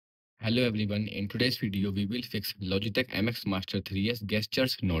Hello everyone, in today's video we will fix Logitech MX Master 3S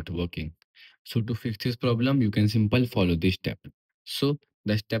gestures not working. So to fix this problem you can simply follow this step. So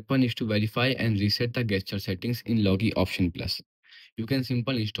the step 1 is to verify and reset the gesture settings in Logi Option Plus. You can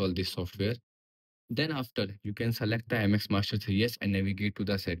simply install this software. Then after you can select the MX Master 3S and navigate to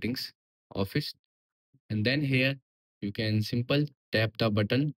the settings office, and then here you can simply tap the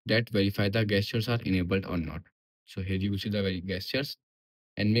button that verify the gestures are enabled or not. So here you will see the very gestures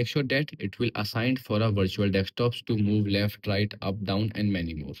and make sure that it will assign for a virtual desktops to move left, right, up, down, and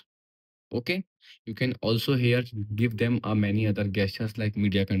many more. Okay, you can also here give them a many other gestures like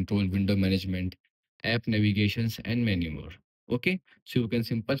media control, window management, app navigations, and many more. Okay, so you can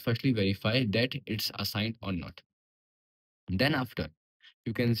simply firstly verify that it's assigned or not. Then after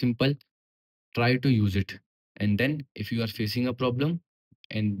you can simple try to use it, and then if you are facing a problem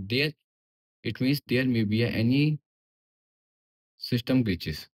and there it means there may be any system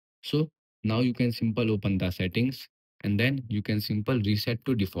glitches. So now you can simple open the settings and then you can simple reset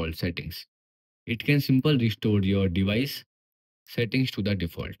to default settings. It can simple restore your device settings to the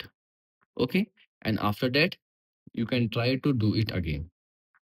default. Okay. And after that, you can try to do it again.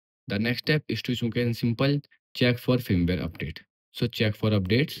 The next step is to you can simple check for firmware update. So check for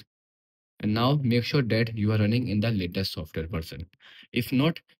updates and now make sure that you are running in the latest software version. If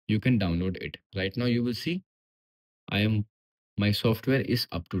not, you can download it. Right now you will see my software is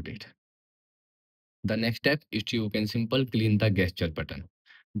up to date. The next step is to you can simple clean the gesture button.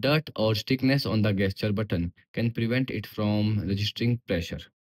 Dirt or stickiness on the gesture button can prevent it from registering pressure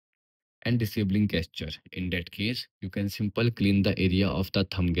and disabling gesture. In that case, you can simple clean the area of the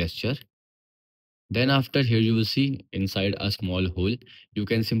thumb gesture. Then after here you will see inside a small hole. You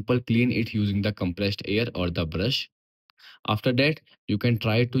can simple clean it using the compressed air or the brush. After that, you can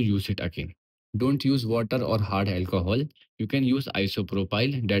try to use it again. Don't use water or hard alcohol. You can use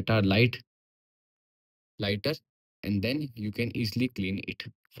isopropyl that are lighter, and then you can easily clean it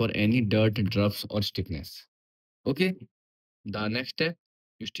for any dirt, drops or stiffness. Okay, the next step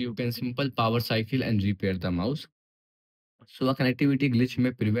is to you can simple power cycle and repair the mouse. So a connectivity glitch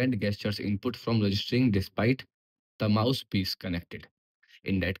may prevent gestures input from registering despite the mouse piece connected.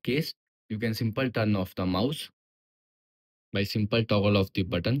 In that case, you can simple turn off the mouse by simple toggle of the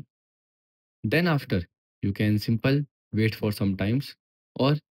button. Then after you can simple wait for some times,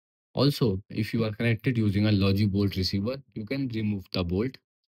 or also if you are connected using a Logi bolt receiver, you can remove the bolt.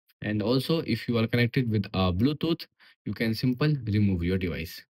 And also if you are connected with a Bluetooth, you can simply remove your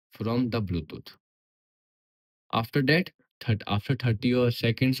device from the Bluetooth. After that, after 30 or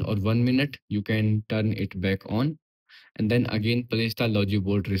seconds or 1 minute, you can turn it back on and then again place the Logi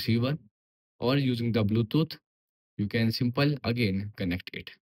bolt receiver, or using the Bluetooth, you can simple again connect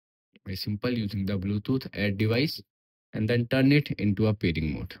it by simple using the Bluetooth add device and then turn it into a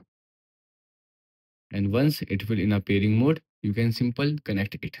pairing mode. And once it will in a pairing mode, you can simple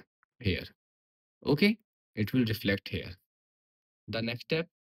connect it here. Okay, it will reflect here. The next step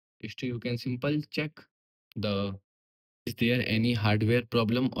is to you can simple check the is there any hardware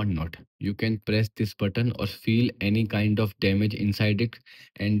problem or not. You can press this button or feel any kind of damage inside it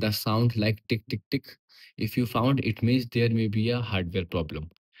and the sound like tick tick tick. If you found it means there may be a hardware problem.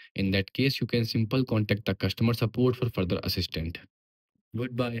 In that case, you can simple contact the customer support for further assistance.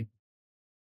 Goodbye.